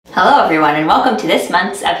Hello everyone and welcome to this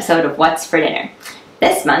month's episode of What's for Dinner.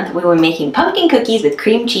 This month we will be making pumpkin cookies with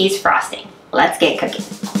cream cheese frosting. Let's get cooking.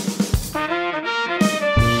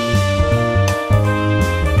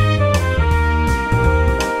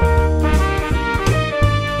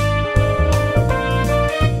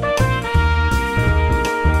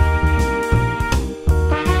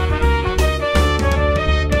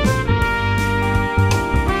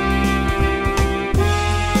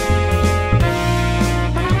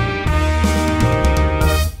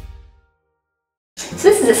 So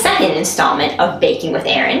this is the second installment of Baking with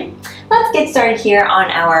Erin. Let's get started here on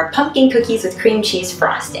our pumpkin cookies with cream cheese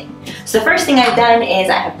frosting. So the first thing I've done is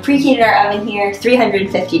I have preheated our oven here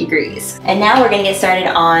 350 degrees. And now we're going to get started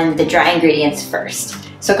on the dry ingredients first.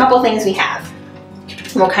 So a couple things we have.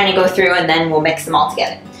 We'll kind of go through and then we'll mix them all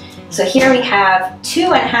together. So here we have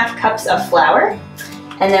 2.5 cups of flour.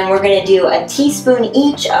 And then we're going to do a teaspoon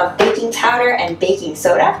each of baking powder and baking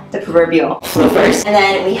soda, the proverbial first. And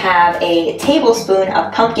then we have a tablespoon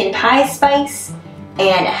of pumpkin pie spice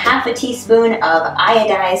and half a teaspoon of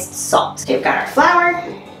iodized salt. So we've got our flour,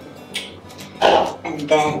 and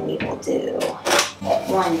then we will do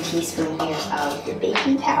 1 teaspoon here of the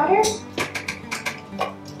baking powder.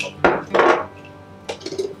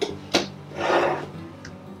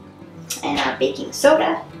 And our baking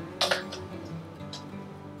soda.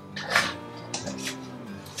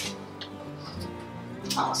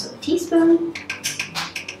 Also a teaspoon.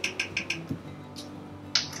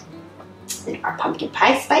 And our pumpkin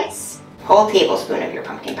pie spice. Whole tablespoon of your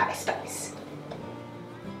pumpkin pie spice.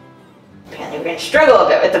 Apparently we're going to struggle a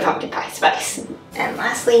bit with the pumpkin pie spice. And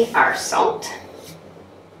lastly, our salt.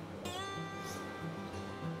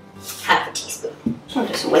 Half a teaspoon. We'll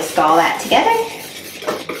just whisk all that together.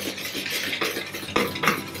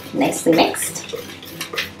 Nicely mixed.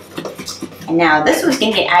 And now this was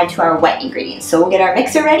going to get added to our wet ingredients. So we'll get our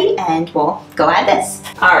mixer ready and we'll go add this.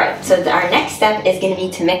 Alright, so our next step is going to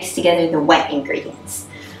be to mix together the wet ingredients.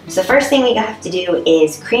 So the first thing we have to do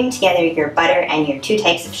is cream together your butter and your 2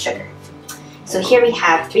 types of sugar. So here we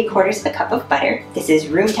have 3/4 of a cup of butter. This is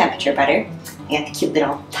room temperature butter. I got the cute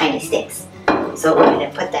little tiny sticks. So we're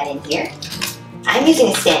going to put that in here. I'm using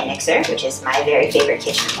a stand mixer, which is my very favorite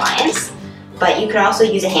kitchen appliance. But you could also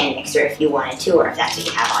use a hand mixer if you wanted to, or if that's what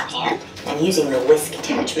you have on hand. I'm using the whisk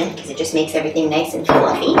attachment because it just makes everything nice and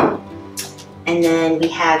fluffy. And then we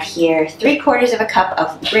have here 3/4 of a cup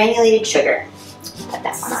of granulated sugar. Put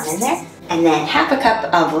that one on in there. And then half a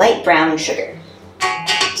cup of light brown sugar.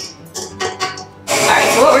 Alright,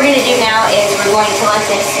 so what we're going to do now is we're going to let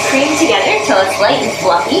this cream together till it's light and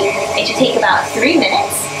fluffy. It should take about 3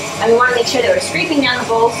 minutes. And we want to make sure that we're scraping down the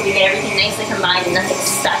bowl so we get everything nicely combined and nothing's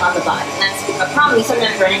stuck on the bottom. And that's a problem we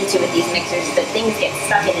sometimes run into with these mixers, is that things get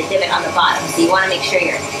stuck in the divot on the bottom. So you want to make sure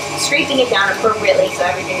you're scraping it down appropriately so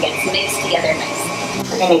everything gets mixed together nicely.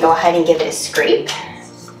 We're going to go ahead and give it a scrape.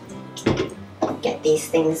 Get these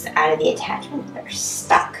things out of the attachment that are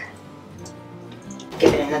stuck.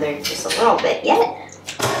 Give it another just a little bit yet.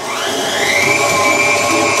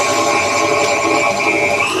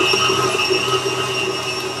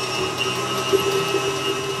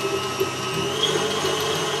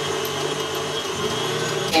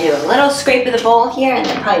 And do a little scrape of the bowl here, and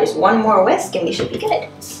then probably just one more whisk, and we should be good.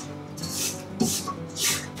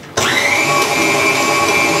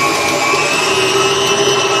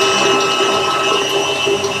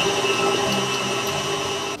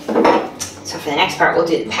 So for the next part, we'll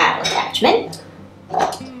do the paddle attachment.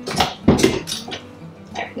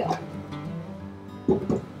 There we go.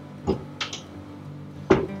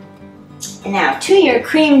 And now to your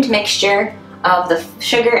creamed mixture of the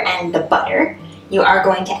sugar and the butter, you are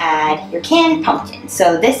going to add your canned pumpkin.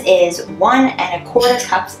 So this is 1.25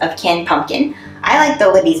 cups of canned pumpkin. I like the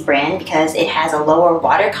Libby's brand because it has a lower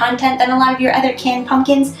water content than a lot of your other canned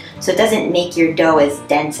pumpkins, so it doesn't make your dough as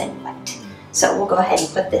dense and wet. So we'll go ahead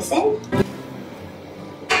and put this in.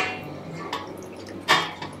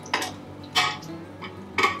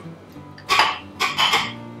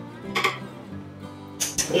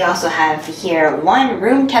 We also have here 1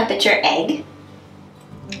 room temperature egg.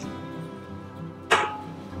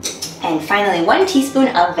 And finally, 1 teaspoon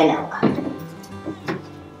of vanilla.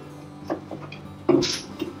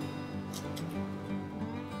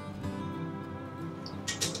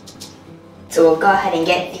 So we'll go ahead and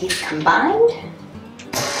get these combined.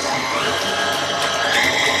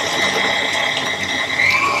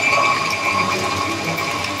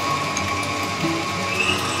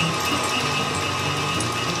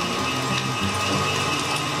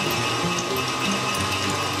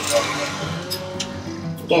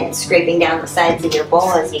 Again, scraping down the sides of your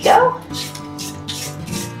bowl as you go.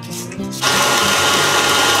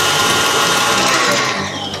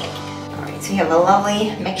 have a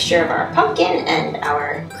lovely mixture of our pumpkin and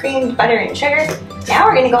our creamed butter and sugar. Now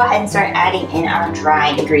we're gonna go ahead and start adding in our dry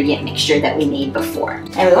ingredient mixture that we made before.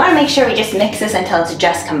 And we wanna make sure we just mix this until it's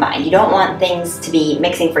just combined. You don't want things to be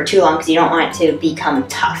mixing for too long because you don't want it to become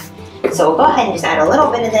tough. So we'll go ahead and just add a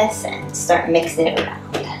little bit of this and start mixing it around.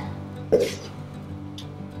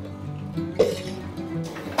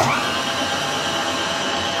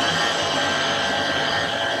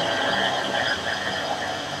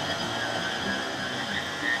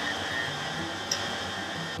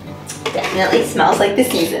 Definitely smells like the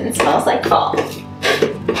season, smells like fall.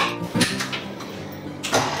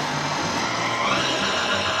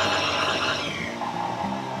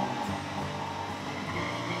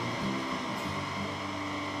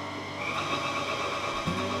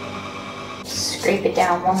 Scrape it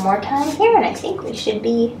down one more time here and I think we should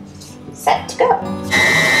be set to go.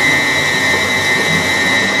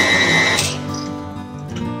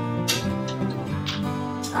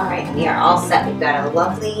 Alright, we are all set. We've got a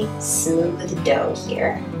lovely smooth dough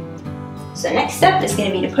here. So next step is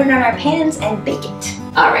going to be to put it on our pans and bake it.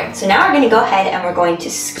 Alright, so now we're going to go ahead and we're going to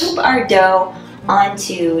scoop our dough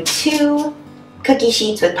onto 2 cookie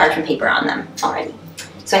sheets with parchment paper on them already.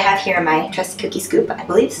 So I have here my trusty cookie scoop. I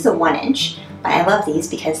believe this is a 1-inch, but I love these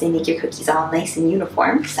because they make your cookies all nice and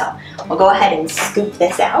uniform. So we'll go ahead and scoop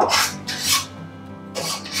this out.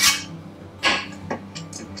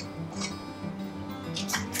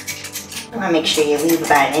 I want to make sure you leave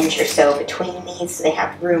about 1 inch or so between these so they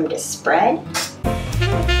have room to spread.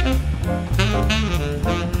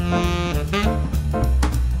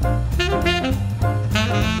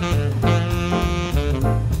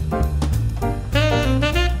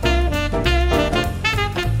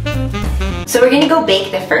 So we're going to go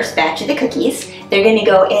bake the first batch of the cookies. They're going to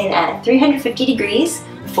go in at 350 degrees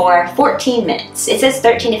for 14 minutes. It says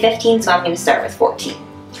 13 to 15, so I'm going to start with 14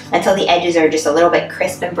 until the edges are just a little bit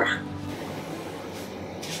crisp and brown.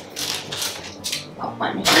 Put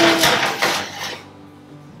one here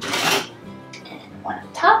and one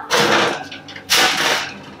on top.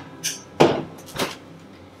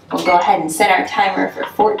 We'll go ahead and set our timer for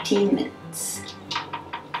 14 minutes.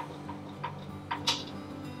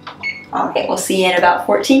 Alright, we'll see you in about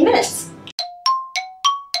 14 minutes.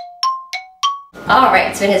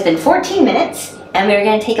 Alright, so it has been 14 minutes and we're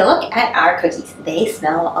going to take a look at our cookies. They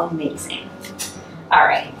smell amazing.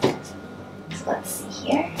 Alright, so let's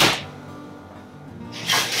see here.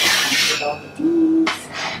 These.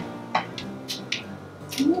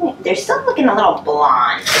 They're still looking a little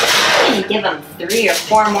blonde. I'm going to give them 3 or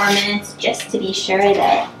 4 more minutes just to be sure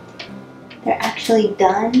that they're actually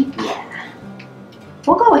done. Yeah.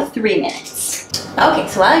 We'll go with 3 minutes. Okay,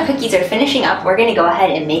 so while our cookies are finishing up, we're going to go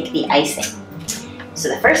ahead and make the icing. So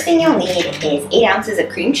the first thing you'll need is 8 ounces of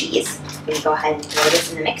cream cheese. I'm going to go ahead and throw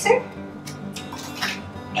this in the mixer.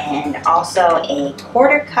 And also a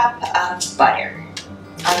 1/4 cup of butter,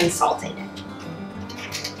 unsalted.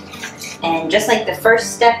 And just like the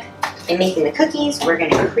first step in making the cookies, we're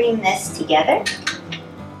going to cream this together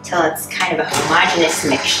till it's kind of a homogeneous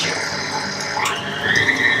mixture.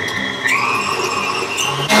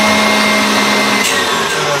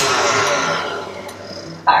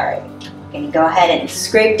 Alright, I'm going to go ahead and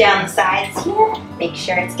scrape down the sides here, make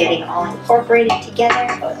sure it's getting all incorporated together.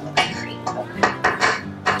 Oh, that looks great. Okay.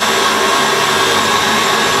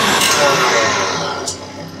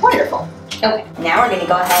 Wonderful. Okay, now we're going to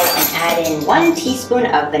go ahead and add in 1 teaspoon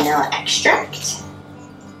of vanilla extract.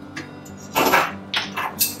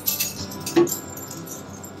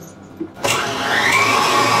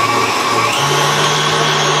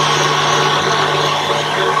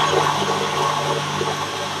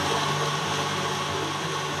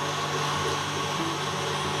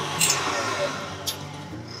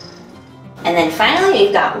 And then finally,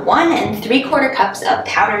 we've got 1 3/4 cups of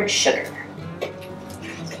powdered sugar.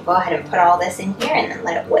 So go ahead and put all this in here and then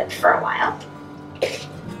let it whip for a while.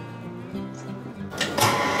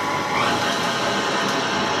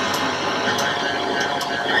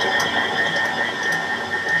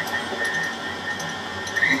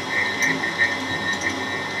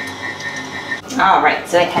 Alright,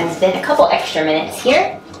 so it has been a couple extra minutes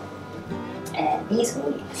here. And these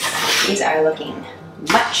are looking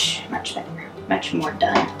much better, much more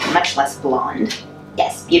done, much less blonde.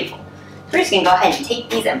 Yes, beautiful. So we're just going to go ahead and take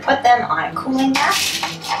these and put them on a cooling mat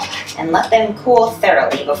and let them cool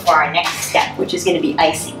thoroughly before our next step, which is going to be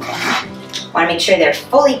icing them. Want to make sure they're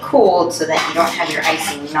fully cooled so that you don't have your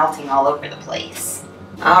icing melting all over the place.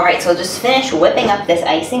 Alright, so we'll just finish whipping up this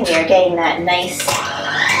icing. We are getting that nice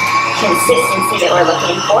consistency that we're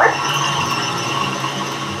looking for.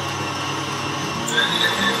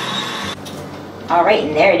 All right,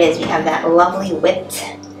 and there it is. We have that lovely whipped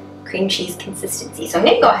cream cheese consistency. So I'm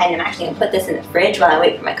gonna go ahead and I'm actually gonna put this in the fridge while I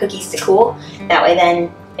wait for my cookies to cool. That way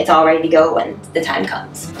then it's all ready to go when the time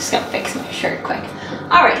comes. Just gonna fix my shirt quick.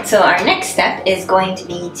 All right, so our next step is going to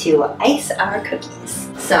be to ice our cookies.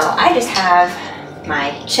 So I just have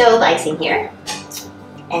my chilled icing here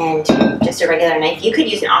and just a regular knife. You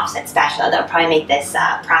could use an offset spatula. That would probably make this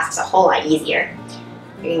process a whole lot easier.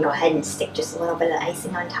 You can go ahead and stick just a little bit of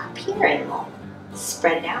icing on top here and we'll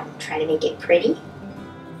spread it out and try to make it pretty.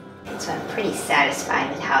 And so I'm pretty satisfied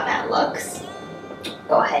with how that looks.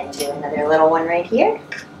 Go ahead and do another little one right here.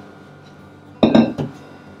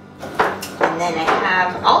 And then I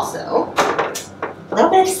have also a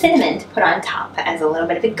little bit of cinnamon to put on top as a little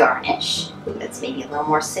bit of a garnish. Ooh, that's maybe a little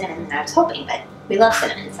more cinnamon than I was hoping, but we love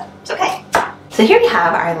cinnamon, so it's okay. So here we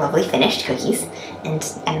have our lovely finished cookies, and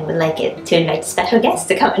I would like it to invite special guests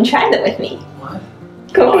to come and try them with me. What?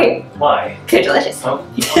 Come here. Why? They're delicious. Oh,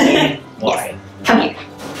 why? Yes. Come here.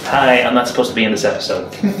 Hi, I'm not supposed to be in this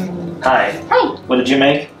episode. Hi. Hi. What did you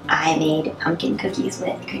make? I made pumpkin cookies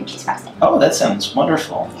with cream cheese frosting. Oh, that sounds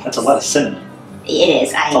wonderful. That's a lot of cinnamon. It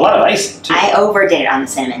is. It's a lot of icing, too. I overdid it on the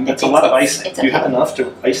cinnamon. That's a lot of icing. Do you have enough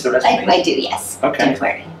to ice the rest of these? I do, yes. Okay. Don't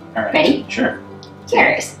worry. All right. Ready? Sure.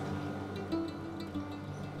 Cheers.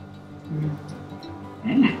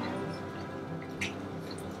 Mmm.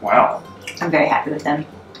 Wow. I'm very happy with them.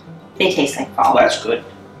 They taste like fall. Well, that's good.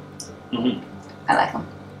 Mm-hmm. I like them.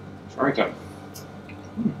 Very good.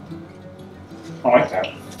 I like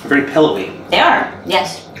that. Very pillowy. They are,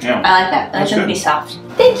 yes. Yeah. I like that. That's Those should good. be soft.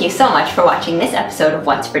 Thank you so much for watching this episode of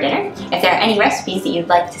What's for Dinner. If there are any recipes that you'd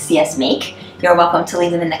like to see us make, you're welcome to leave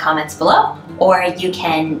them in the comments below, or you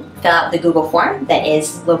can fill out the Google form that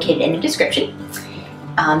is located in the description.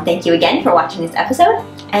 Thank you again for watching this episode,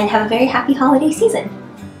 and have a very happy holiday season.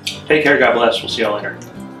 Take care. God bless. We'll see y'all later.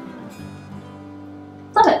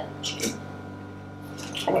 Love it.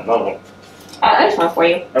 I want another one. I just one for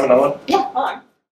you. Have another one? Yeah, hold on.